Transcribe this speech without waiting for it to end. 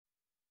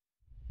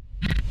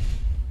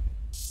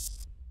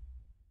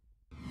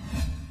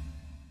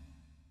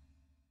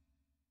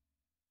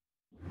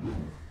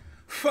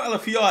Fala,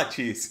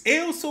 fiotes!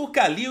 Eu sou o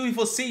Kalil e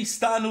você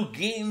está no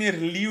Gamer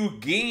Liu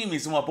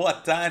Games. Uma boa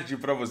tarde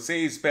para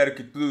vocês, espero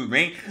que tudo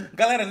bem.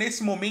 Galera,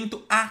 nesse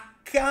momento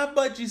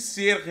acaba de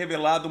ser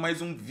revelado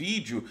mais um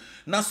vídeo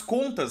nas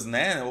contas,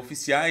 né,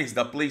 oficiais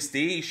da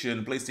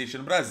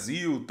PlayStation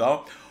Brasil e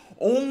tal,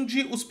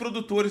 onde os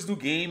produtores do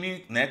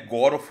game, né,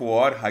 God of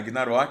War,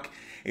 Ragnarok,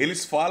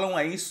 eles falam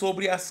aí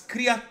sobre as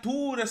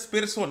criaturas,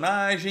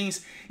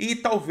 personagens e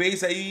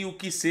talvez aí o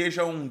que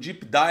seja um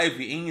deep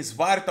dive em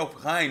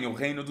Svartalfheim, o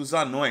reino dos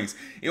anões.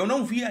 Eu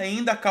não vi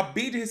ainda,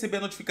 acabei de receber a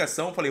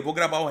notificação, falei, vou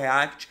gravar o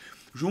react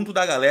junto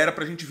da galera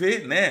pra gente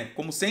ver, né,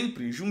 como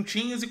sempre,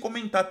 juntinhos e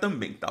comentar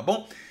também, tá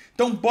bom?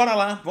 Então bora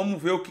lá,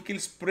 vamos ver o que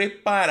eles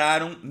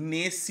prepararam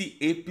nesse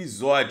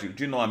episódio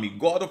de nome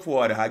God of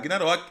War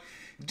Ragnarok,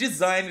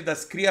 design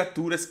das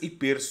criaturas e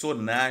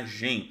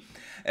personagens.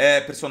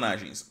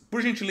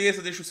 Por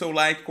gentileza, deixa o seu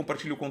like,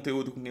 compartilhe o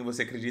conteúdo com quem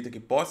você acredita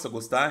que possa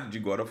gostar de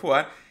God of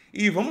War.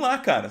 E vamos lá,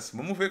 caras,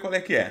 vamos ver qual é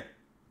que é.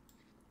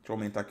 Deixa eu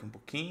aumentar aqui um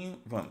pouquinho,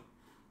 vamos.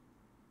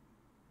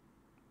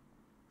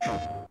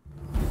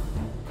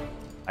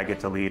 I get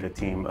to lead a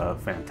team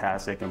of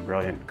fantastic and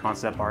brilliant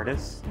concept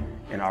artists,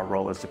 and our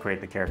role is to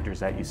create the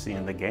characters that you see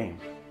in the game.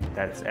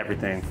 That's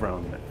everything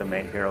from the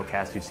main hero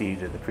cast you see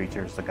to the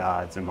creatures, the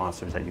gods, and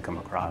monsters that you come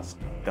across.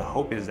 The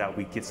hope is that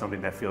we get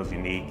something that feels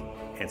unique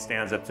and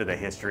stands up to the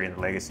history and the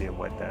legacy of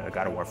what the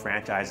God of War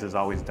franchise has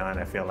always done.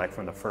 I feel like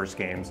from the first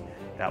games,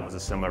 that was a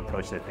similar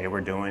approach that they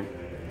were doing,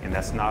 and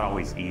that's not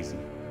always easy.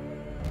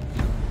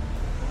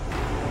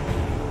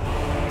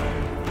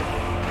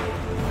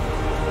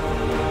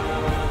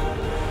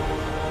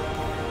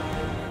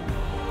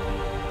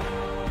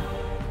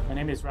 My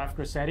name is Raf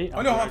Grassetti.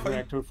 I'm the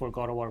director for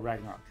God of War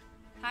Ragnarok.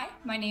 Hi,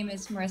 my name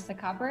is Marissa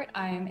Coppert.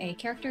 I am a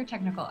character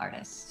technical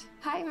artist.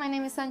 Hi, my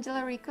name is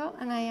Angela Rico,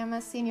 and I am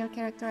a senior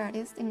character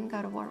artist in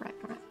God of War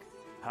Ragnarok.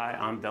 Hi,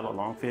 I'm Della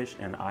Longfish,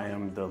 and I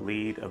am the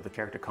lead of the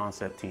character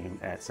concept team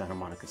at Santa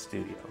Monica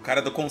Studio. O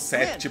cara do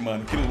concept,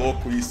 mano, que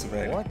louco isso,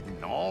 velho. What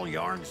in all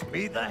yarns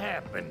me that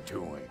happened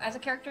to him? As a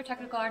character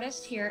technical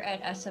artist here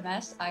at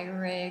SMS, I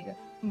rig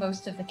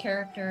most of the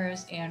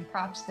characters and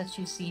props that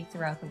you see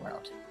throughout the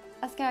world.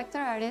 As character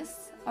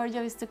artists, our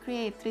job is to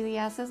create 3D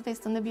assets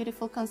based on the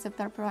beautiful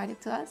concept art provided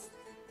to us.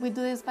 We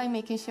do this by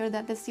making sure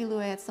that the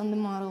silhouettes on the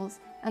models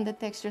and the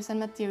textures and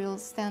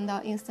materials stand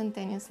out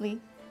instantaneously.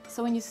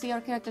 So when you see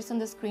our characters on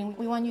the screen,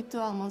 we want you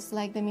to almost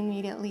like them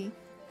immediately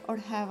or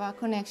have a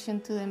connection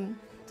to them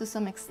to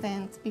some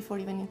extent before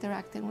even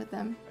interacting with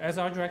them. As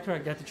art director, I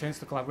get the chance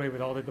to collaborate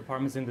with all the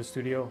departments in the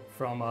studio,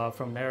 from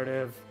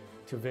narrative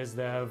to viz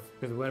dev,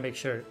 because we want to make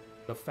sure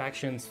the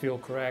factions feel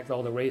correct,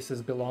 all the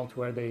races belong to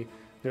where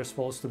they're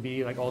supposed to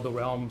be, like all the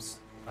realms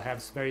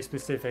have very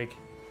specific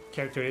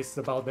characteristics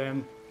about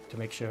them to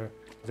make sure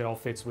it all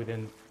fits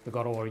within the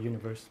God of War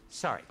universe.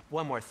 Sorry,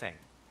 one more thing.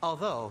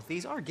 Although,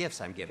 these are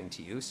gifts I'm giving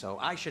to you, so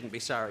I shouldn't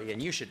be sorry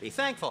and you should be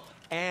thankful.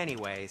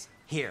 Anyways,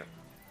 here,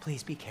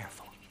 please be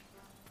careful.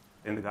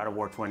 In the God of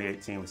War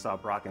 2018, we saw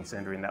Brock and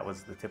Sindri, and that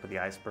was the tip of the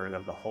iceberg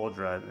of the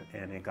Huldra.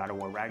 And in God of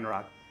War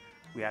Ragnarok,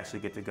 we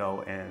actually get to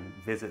go and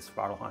visit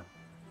Svartalfheim,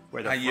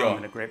 where they're from,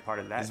 and a great part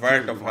of that too, we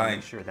want to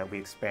make sure that we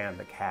expand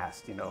the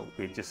cast. You know,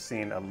 we've just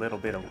seen a little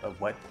bit of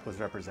what was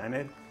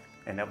represented,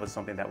 and that was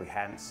something that we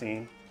hadn't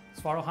seen.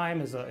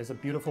 Svartalfheim is a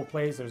beautiful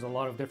place. There's a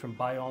lot of different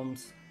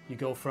biomes. You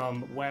go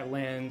from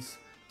wetlands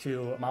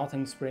to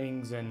mountain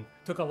springs, and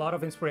took a lot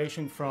of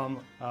inspiration from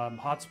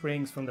hot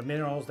springs, from the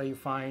minerals that you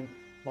find,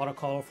 a lot of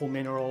colorful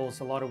minerals,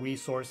 a lot of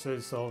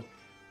resources. So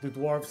the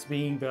dwarves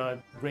being the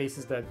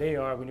races that they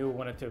are, we knew we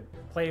wanted to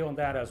play on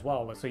that as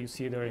well. So you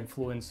see their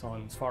influence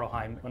on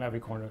Svartalfheim on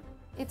every corner.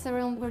 It's a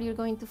realm where you're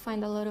going to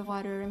find a lot of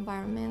water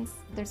environments.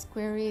 There's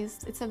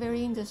quarries. It's a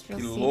very industrial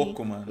Que city.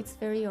 louco, mano. It's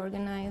very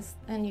organized,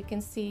 and you can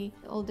see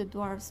all the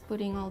dwarves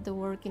putting all the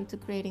work into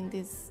creating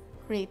this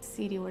great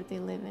city where they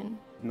live in.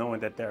 Knowing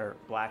that they're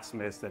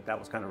blacksmiths, that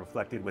was kind of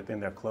reflected within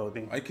their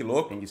clothing. Ay, que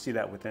louco. And you see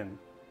that within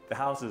the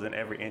houses and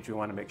every inch. We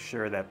want to make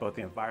sure that both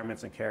the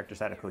environments and characters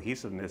had a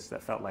cohesiveness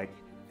that felt like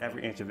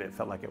every inch of it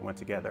felt like it went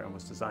together and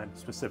was designed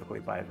specifically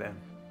by them.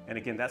 And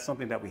again, that's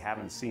something that we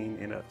haven't seen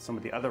in some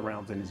of the other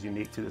realms and is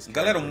unique to this.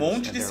 Galera,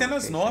 monte de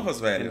cenas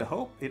novas, velho. And the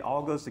hope, it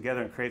all goes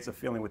together and creates a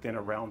feeling within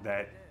a realm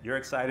that you're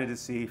excited to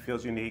see,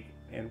 feels unique,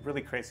 and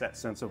really creates that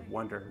sense of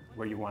wonder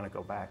where you want to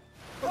go back.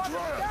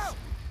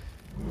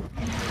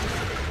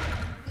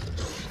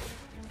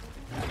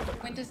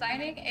 When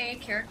designing a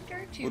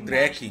character to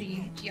match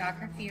the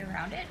geography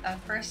around it,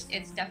 first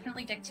it's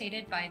definitely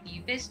dictated by the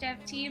biz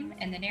dev team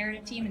and the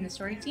narrative team and the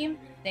story team.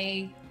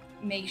 They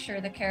make sure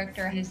the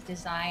character is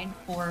designed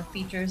for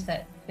features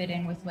that fit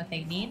in with what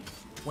they need.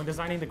 When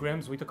designing the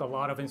Grims, we took a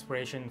lot of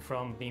inspiration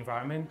from the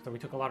environment. So we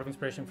took a lot of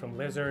inspiration from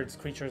lizards,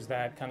 creatures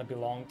that kind of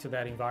belong to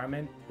that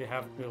environment. They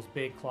have those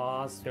big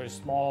claws. There's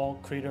small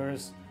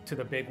critters to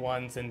the big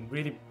ones, and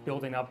really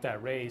building up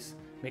that race,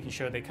 making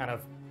sure they kind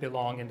of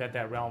belong and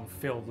that realm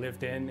felt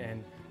lived in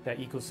and that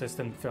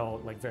ecosystem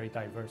felt like very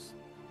diverse.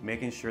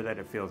 Making sure that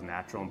it feels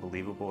natural and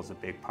believable is a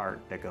big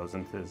part that goes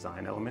into the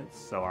design elements.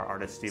 So our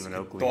artist, Stephen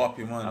Oakley,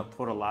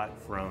 pulled a lot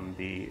from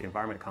the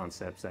environment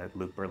concepts that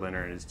Luke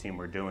Berliner and his team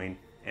were doing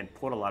and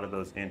pulled a lot of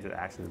those into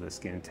actually the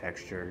skin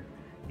texture,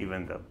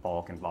 even the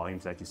bulk and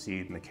volumes that you see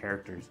in the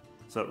characters.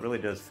 So it really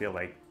does feel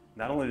like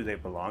not only do they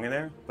belong in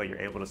there, but you're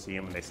able to see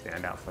them and they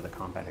stand out for the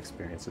combat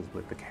experiences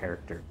with the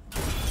character.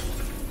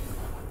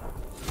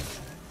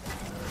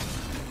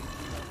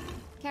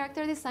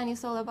 Character design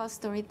is all about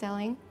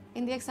storytelling.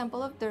 In the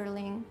example of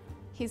Derling,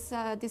 his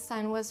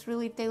design was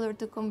really tailored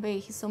to convey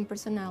his own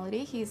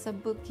personality. He's a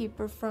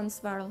bookkeeper from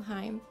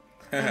Svartalfheim.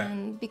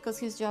 And because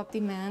his job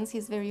demands,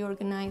 he's very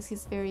organized,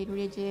 he's very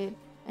rigid,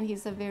 and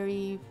he's a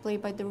very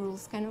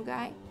play-by-the-rules kind of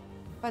guy.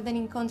 But then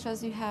in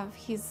contrast, you have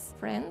his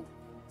friend.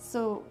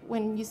 So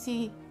when you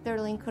see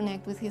Derling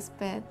connect with his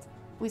pet,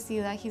 we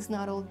see that he's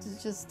not all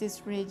just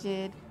this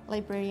rigid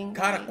librarian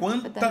guy. Cara,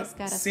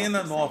 quanta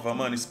cena nova,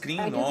 mano, screen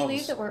I do novos.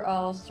 believe that we're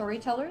all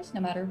storytellers,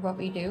 no matter what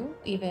we do,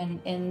 even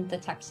in the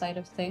tech side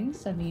of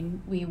things. I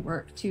mean, we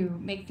work to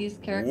make these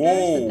characters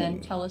and then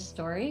tell a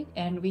story,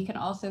 and we can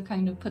also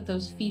kind of put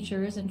those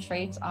features and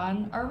traits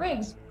on our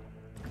rigs.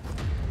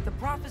 The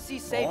prophecy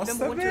saved them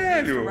Nossa, winter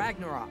velho.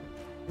 Ragnarok.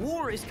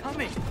 War is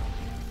coming.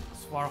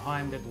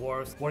 Svartalfheim, the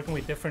dwarves, working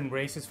with different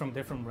races from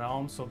different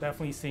realms, so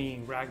definitely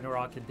seeing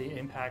Ragnarok and the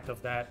impact of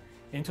that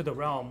into the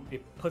realm,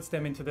 it puts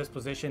them into this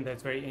position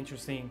that's very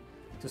interesting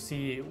to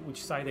see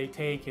which side they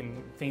take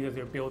and things that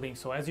they're building.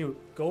 So as you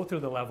go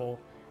through the level,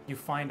 you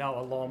find out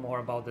a lot more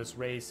about this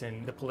race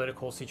and the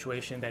political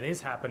situation that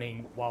is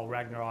happening while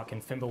Ragnarok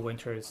and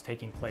Fimbulwinter is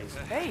taking place.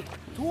 Hey,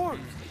 dwarves!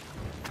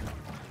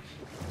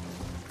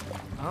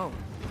 Oh.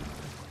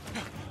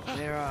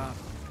 They're,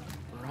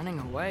 running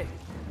away.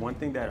 One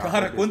thing that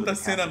Cara, quanta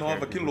cena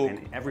nova, que louco.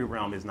 in every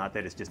realm is not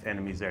that it's just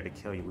enemies there to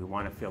kill you. We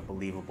want to feel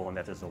believable and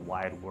that there's a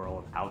wide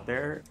world out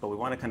there, but we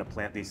want to kind of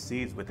plant these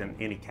seeds within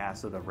any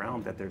cast of the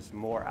realm that there's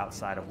more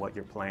outside of what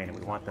you're playing, and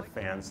we want the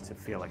fans to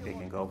feel like they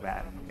can go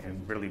back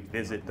and really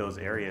visit those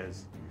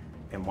areas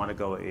and want to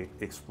go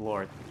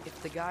explore.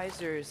 If the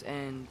geysers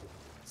and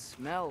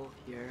smell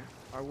here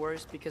are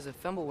worse because of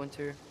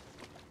Fimbulwinter,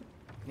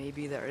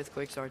 maybe the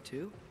earthquakes are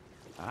too?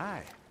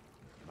 Aye.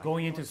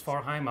 Going into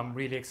Svartalfheim, I'm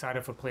really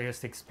excited for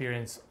players to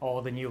experience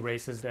all the new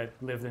races that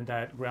lived in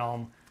that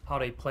realm, how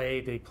they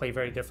play. They play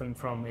very different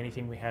from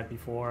anything we had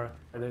before.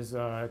 There's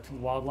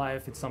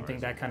wildlife, it's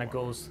something that kind of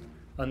goes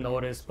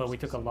unnoticed, but we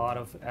took a lot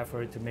of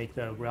effort to make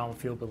the realm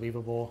feel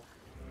believable.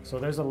 So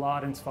there's a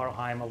lot in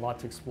Svartalfheim, a lot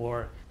to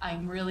explore.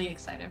 I'm really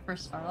excited for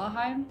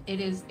Svartalfheim.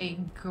 It is a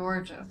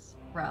gorgeous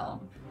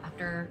realm.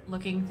 After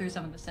looking through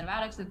some of the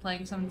cinematics and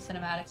playing some of the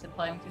cinematics and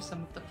playing through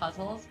some of the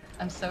puzzles,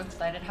 I'm so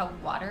excited how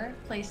water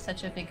plays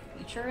such a big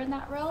feature in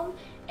that realm,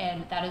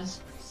 and that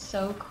is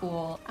so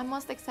cool. I'm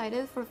most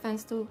excited for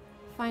fans to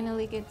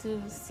finally get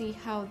to see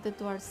how the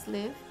dwarves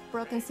live.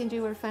 Brock and Sindri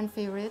were fan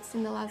favorites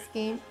in the last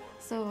game,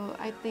 so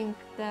I think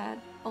that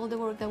all the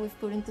work that we've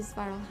put into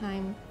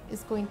Svartalfheim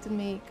is going to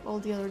make all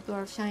the other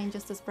dwarves shine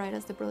just as bright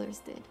as the brothers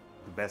did.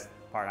 The best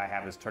part I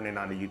have is turning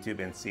on to YouTube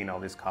and seeing all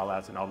these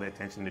call-outs and all the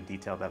attention to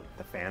detail that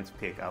the fans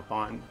pick up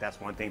on. That's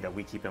one thing that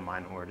we keep in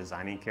mind when we're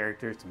designing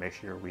characters, to make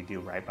sure we do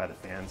right by the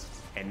fans.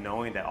 And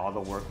knowing that all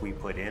the work we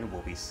put in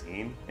will be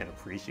seen and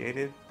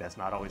appreciated. That's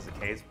not always the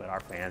case, but our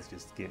fans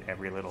just get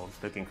every little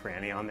nook and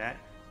cranny on that.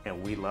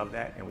 And we love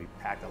that, and we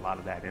packed a lot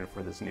of that in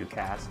for this new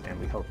cast, and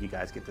we hope you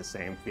guys get the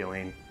same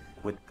feeling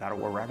with God of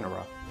War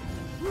Ragnarok.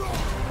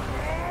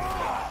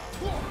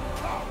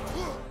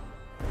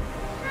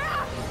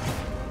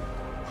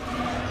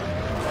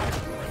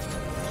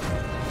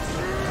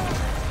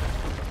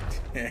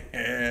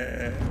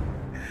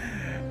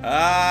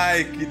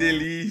 Ai, que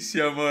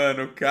delícia,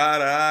 mano.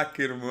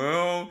 Caraca,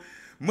 irmão.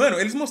 Mano,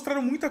 eles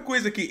mostraram muita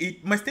coisa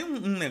aqui. Mas tem um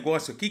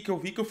negócio aqui que eu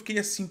vi que eu fiquei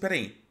assim,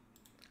 peraí.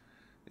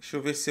 Deixa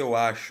eu ver se eu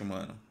acho,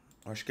 mano.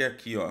 Acho que é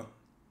aqui, ó.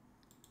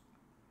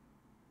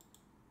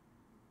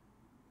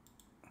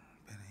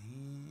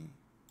 Peraí.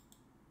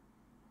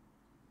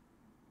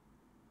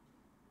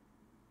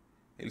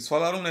 Eles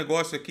falaram um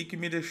negócio aqui que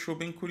me deixou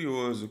bem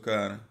curioso,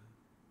 cara.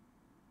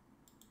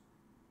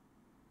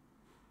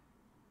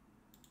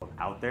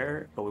 Out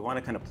there, but we want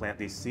to kind of plant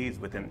these seeds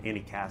within any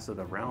cast of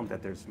the realm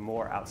that there's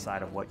more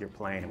outside of what you're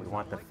playing, and we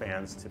want the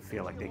fans to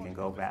feel like they can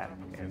go back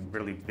and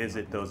really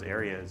visit those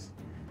areas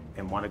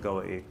and want to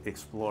go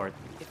explore.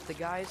 If the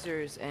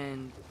geysers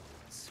and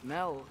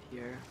smell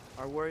here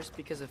are worse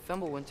because of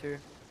Fimbulwinter,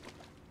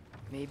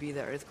 maybe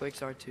the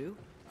earthquakes are too?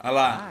 Olha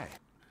lá.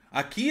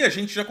 Aqui a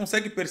gente já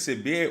consegue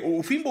perceber,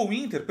 o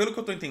Fimbulwinter, pelo que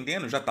eu tô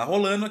entendendo, já tá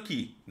rolando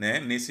aqui,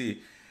 né?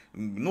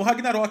 No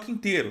Ragnarok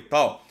inteiro,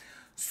 tal.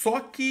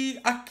 Só que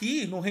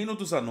aqui, no Reino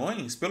dos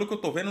Anões, pelo que eu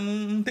tô vendo,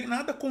 não tem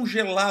nada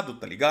congelado,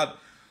 tá ligado?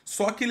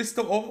 Só que eles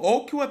estão... Ó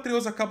o que o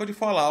Atreus acaba de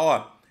falar,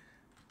 ó.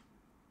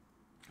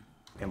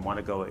 And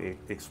want to go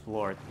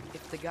explore.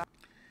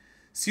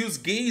 Se os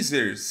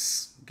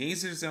geysers...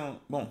 Geysers é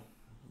bom,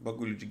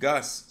 bagulho de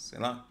gás, sei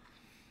lá.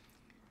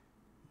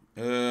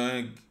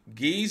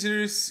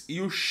 Geysers e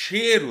o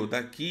cheiro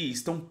daqui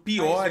estão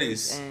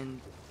piores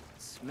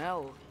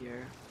smell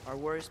here are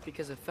worse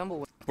because of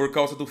Fimbulwinter. Por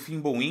causa do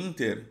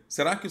Fimbulwinter?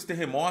 Será que os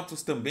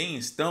terremotos também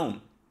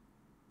estão?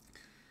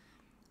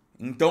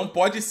 Então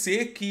pode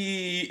ser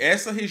que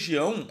essa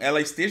região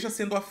ela esteja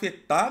sendo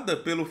afetada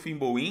pelo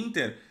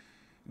Fimbulwinter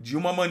de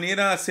uma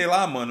maneira, sei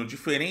lá, mano,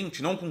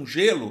 diferente, não com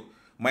gelo,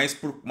 mas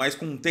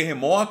com um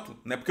terremoto,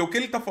 né? Porque o que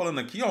ele tá falando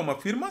aqui, ó, é uma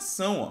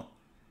afirmação, ó.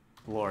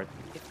 Lord.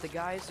 If the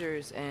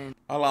geysers and...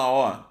 Olha lá,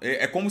 ó.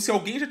 É como se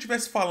alguém já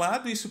tivesse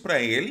falado isso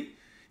pra ele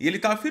e ele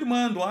tá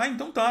afirmando, ah,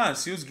 então tá,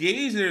 se os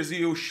geysers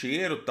e o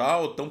cheiro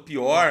tal tão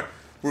pior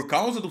por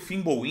causa do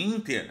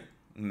Fimbulwinter,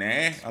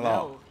 né? Olha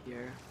lá, ó.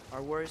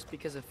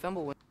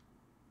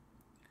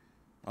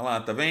 Olha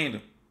lá, tá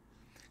vendo?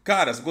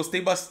 Caras,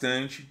 gostei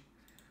bastante.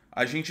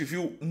 A gente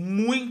viu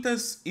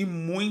muitas e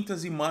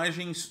muitas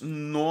imagens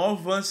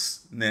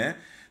novas, né?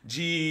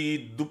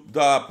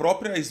 Da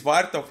própria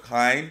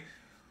Svartalfheim.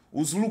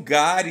 Os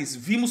lugares,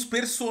 vimos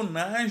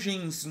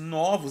personagens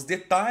novos,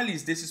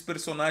 detalhes desses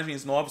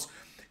personagens novos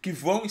que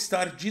vão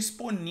estar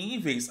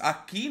disponíveis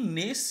aqui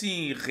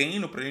nesse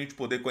reino pra gente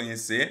poder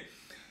conhecer.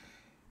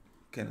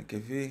 Quer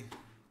ver?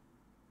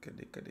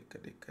 Cadê?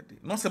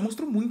 Nossa,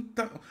 mostrou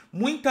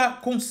muita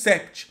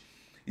concept.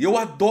 E eu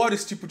adoro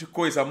esse tipo de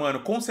coisa, mano.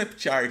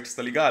 Concept art,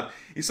 tá ligado?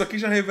 Isso aqui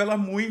já revela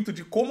muito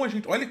de como a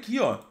gente... Olha aqui,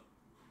 ó.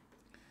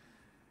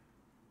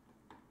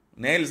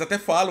 Né? Eles até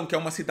falam que é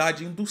uma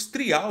cidade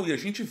industrial e a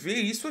gente vê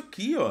isso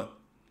aqui, ó.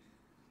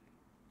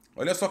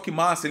 Olha só que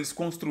massa, eles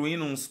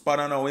construindo uns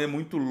paranauê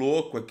muito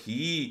louco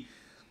aqui.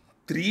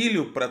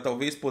 Trilho para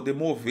talvez poder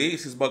mover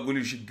esses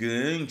bagulhos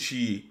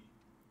gigantes.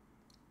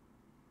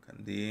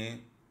 Cadê?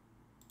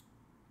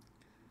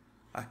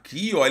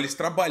 Aqui, ó, eles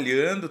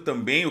trabalhando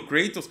também. O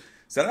Kratos...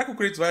 Será que o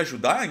Kratos vai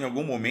ajudar em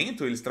algum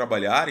momento eles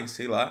trabalharem?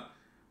 Sei lá.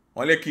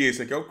 Olha aqui,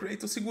 esse aqui é o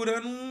Kratos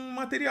segurando um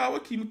material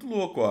aqui muito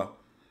louco, ó.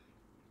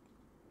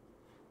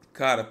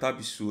 Cara, tá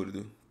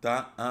absurdo.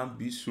 Tá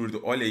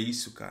absurdo. Olha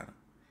isso, cara.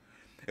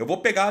 Eu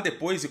vou pegar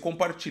depois e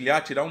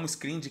compartilhar, tirar um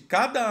screen de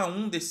cada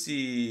um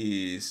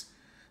dessas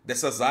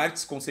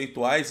artes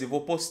conceituais e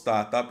vou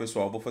postar, tá,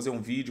 pessoal? Vou fazer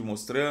um vídeo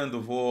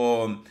mostrando,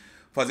 vou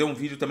fazer um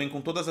vídeo também com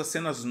todas as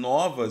cenas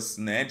novas,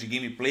 né, de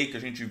gameplay que a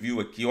gente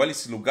viu aqui. Olha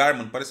esse lugar,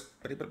 mano, parece...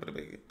 Peraí.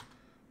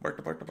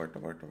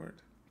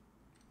 Volta.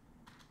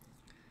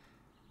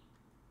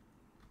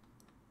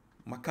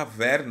 Uma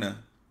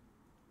caverna.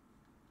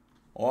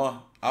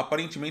 Ó,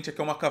 aparentemente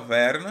aqui é uma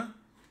caverna.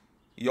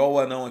 E ó o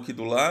anão aqui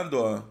do lado,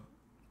 ó.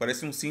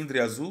 Parece um cindre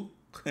azul.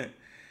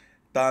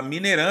 Tá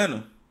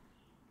minerando.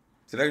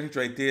 Será que a gente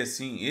vai ter,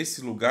 assim,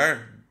 esse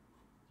lugar?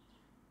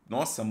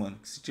 Nossa, mano,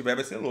 se tiver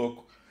vai ser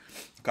louco.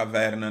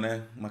 Caverna,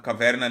 né? Uma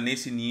caverna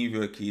nesse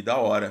nível aqui, da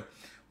hora.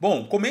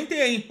 Bom,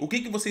 comentem aí o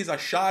que vocês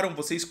acharam.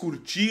 Vocês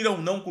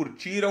curtiram, não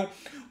curtiram?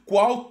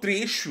 Qual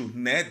trecho,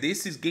 né,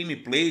 desses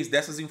gameplays,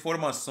 dessas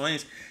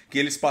informações que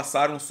eles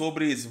passaram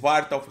sobre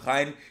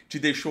Svartalfheim te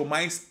deixou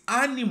mais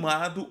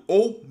animado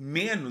ou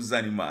menos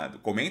animado?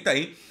 Comenta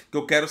aí que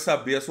eu quero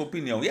saber a sua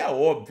opinião. E é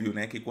óbvio,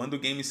 né, que quando o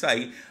game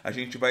sair, a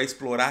gente vai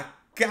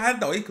explorar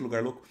olha que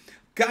lugar louco.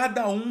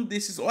 Cada um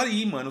desses... Olha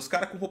aí, mano, os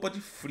caras com roupa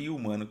de frio,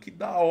 mano. Que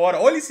da hora.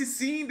 Olha esse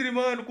cindre,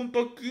 mano, com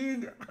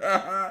toquinho.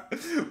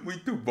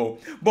 Muito bom.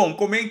 Bom,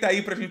 comenta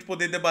aí pra gente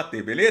poder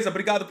debater, beleza?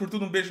 Obrigado por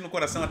tudo, um beijo no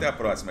coração, até a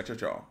próxima. Tchau,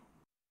 tchau.